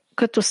само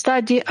като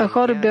стадий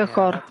ахор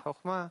беахор.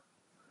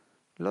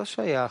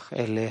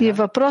 И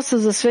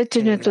въпросът за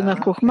светенето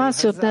на хухма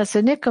се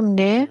отнася не към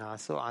нея,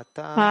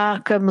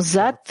 а към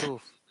зад,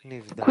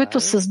 които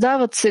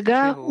създават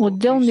сега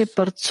отделен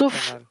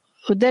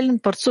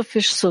парцуф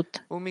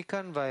Ишсуд.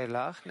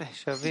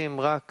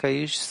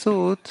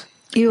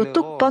 И от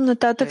тук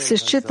по-нататък се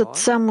считат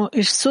само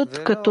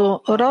Ишсуд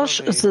като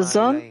рош за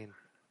зон,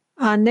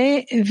 а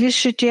не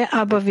висшите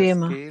Аба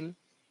Виема.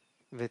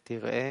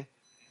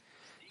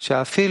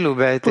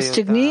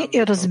 Постигни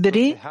и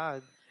разбери,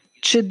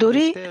 че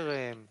дори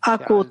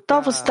ако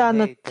отново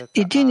станат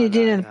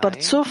единен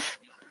парцуф,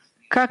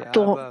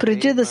 както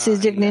преди да се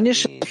издигне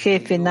нишата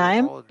Хеф и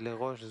Наем,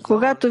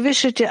 когато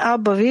висшите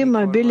Аба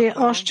Вима били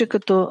още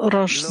като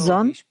Рош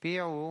Зон,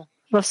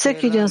 във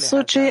всеки един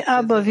случай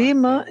Аба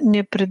Вима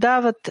не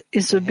придават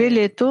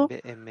изобилието,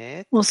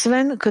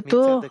 освен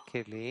като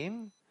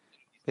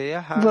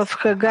в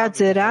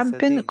Хагадзе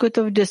Рампин,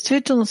 които в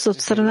действителност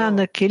от страна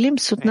на Килим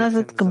се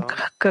отнасят към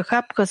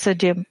Кахаб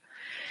Хасадим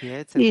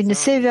и не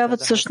се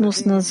явяват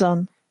същност на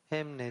Зон.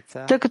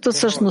 Тъй като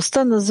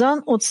същността на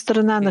Зон от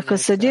страна на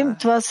Хасадим,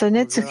 това са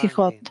Нецах и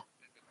Ход.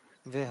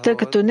 Тъй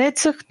като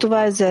Нецах,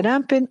 това е за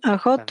Рампин, а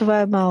Ход, това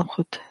е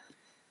Малхут.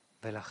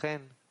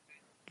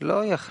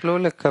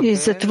 И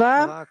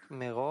затова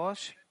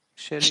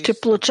ще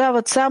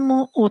получават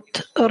само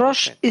от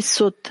Рош и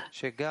Суд.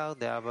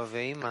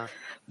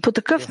 По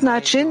такъв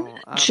начин,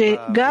 че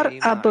Гар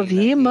Аба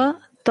Вима,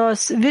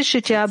 т.е.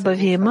 висшите Аба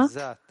Вима,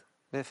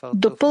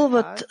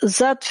 допълват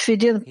зад в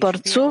един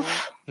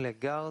парцуф,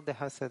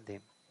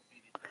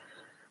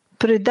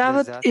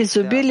 придават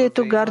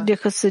изобилието Гарди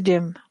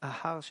Хасадим.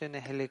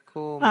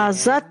 А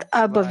зад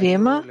Аба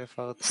Вима,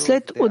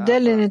 след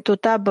отделянето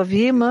от Аба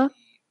Вима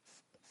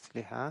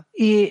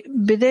и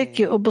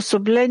бидейки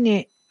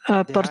обособлени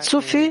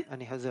парцуфи,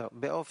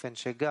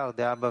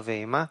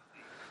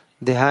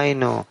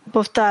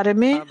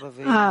 повтаряме,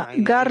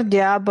 Гарди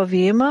Аба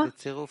Вима,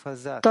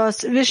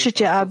 т.е.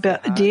 висшите Аба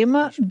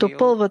Вима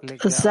допълват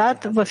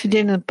зад в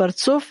един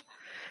парцуф,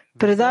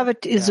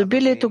 предават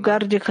изобилието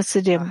Гарди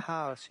Хасадим.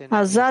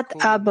 А зад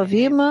Аба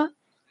Вима,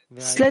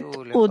 след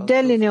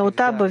отделяне от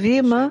Аба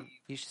Вима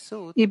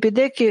и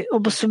бидейки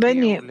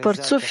обособени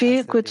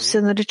парцуфи, които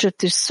се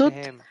наричат Ишсуд,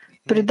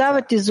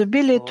 предават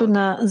изобилието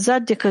на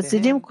Задди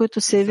Хасадим,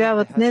 които се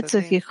явяват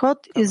Нецах и Ход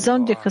и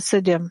Зонди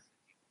Хасадим.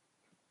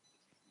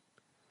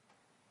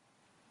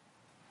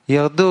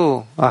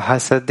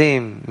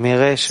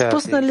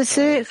 Спуснали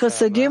се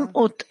Хасадим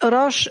от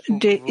Рош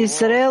де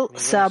Исраел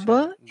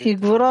Саба и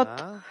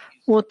Гворот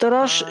от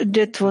Рош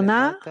де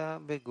Твуна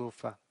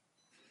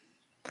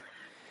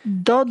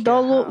до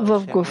долу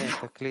в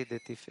Гуф.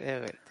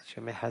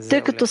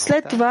 Тъй като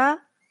след това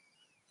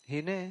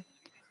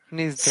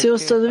се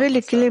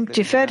установили Килим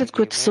Тиферет,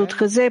 които са от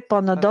Хазе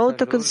по-надолу,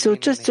 тъй като се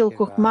очистил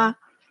Хохма,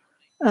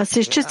 се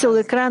изчистил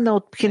екрана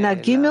от Пхина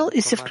Гимел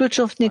и се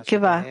включил в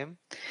Никева.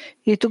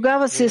 И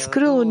тогава се е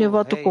скрило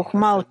нивото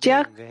Хохма от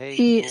тях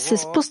и се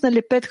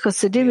спуснали 5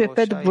 Хасадим и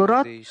 5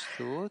 Гворот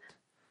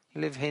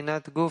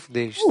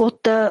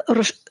от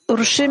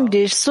Рушим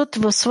Дейшсуд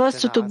в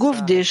свойството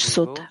Гуф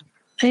Дейшсуд.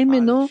 А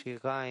именно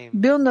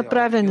бил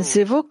направен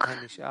зивук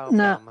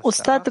на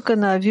остатъка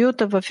на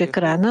авиута в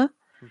екрана,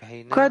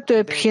 която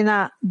е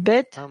Пхина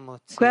Бет,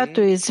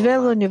 която е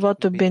извела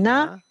нивото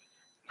Бина,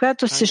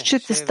 която се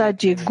счита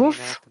стадия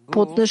Гуф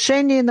по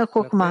отношение на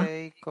Хохма.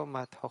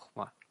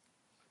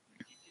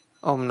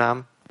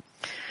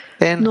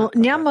 Но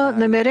няма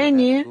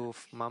намерение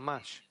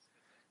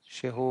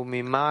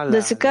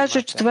да се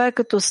каже, че това е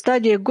като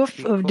стадия Гуф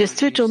в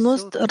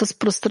действителност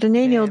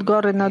разпространение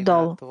отгоре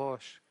надолу.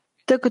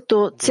 Тъй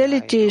като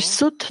целите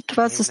Ишсуд,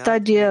 това са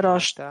стадия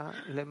Рош.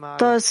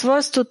 То е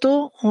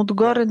свойството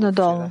отгоре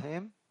надолу.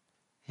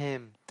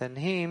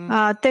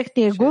 А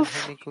техният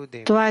Гуф,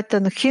 това е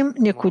Танхим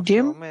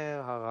Никодим,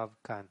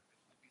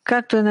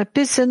 както е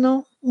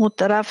написано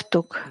от Рав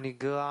тук.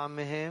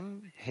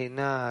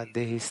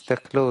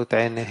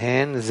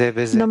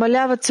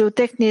 Намаляват се от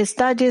техния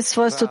стадия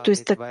свойството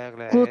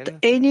изтъклут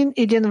Ейнин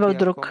един в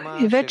друг.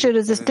 И вече е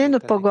разяснено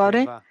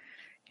по-горе,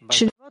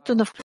 че нивото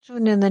на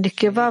включване на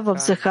Никева в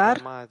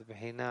Захар,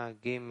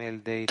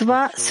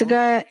 това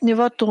сега е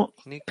нивото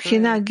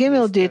Пхина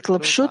Гимел Дейт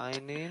Лапшут,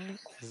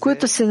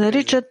 които се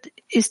наричат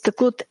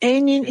изтъклут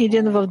Ейнин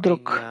един в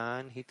друг,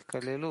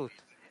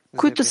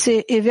 които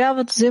се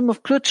явяват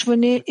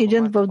взаимовключвани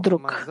един в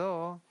друг.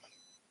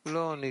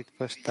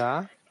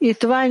 И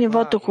това е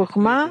нивото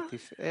Хохма,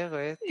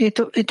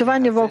 и това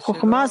ниво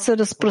Хохма се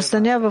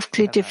разпространява в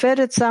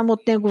Клитиферет само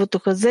от неговото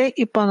хазе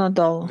и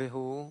по-надолу.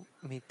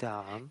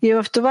 И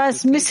в това е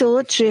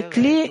смисъл, че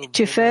Кли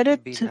Тиферет,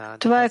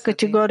 това е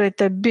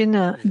категорията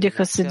Бина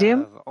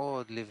Дехасадим,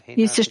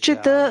 и се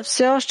счита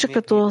все още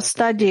като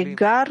стадия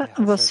Гар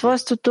в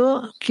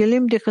свойството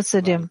Килим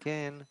Дехасадим.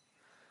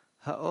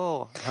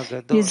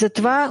 И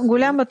затова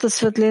голямата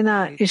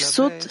светлина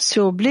Ишсуд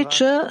се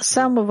облича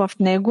само в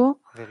него,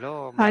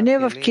 а не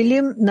в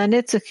Килим на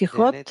Нецах и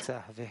Ход,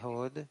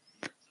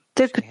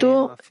 тъй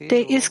като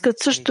те искат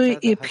също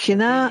и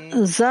Пхина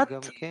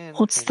зад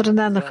от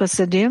страна на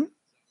Хасадим.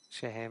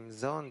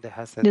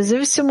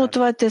 Независимо от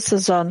това, те са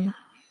Зон.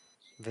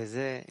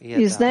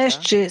 И знаеш,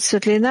 че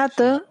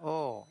светлината,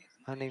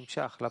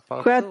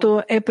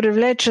 която е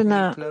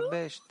привлечена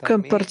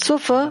към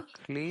парцуфа,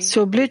 се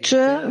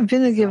облича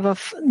винаги в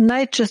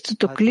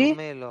най-честото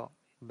кли,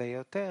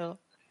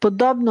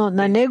 подобно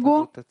на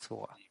него,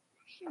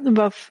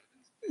 в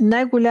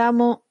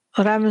най-голямо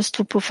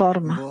равенство по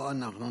форма.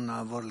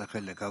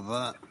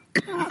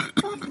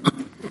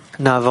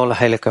 נעבור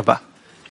לחלק הבא.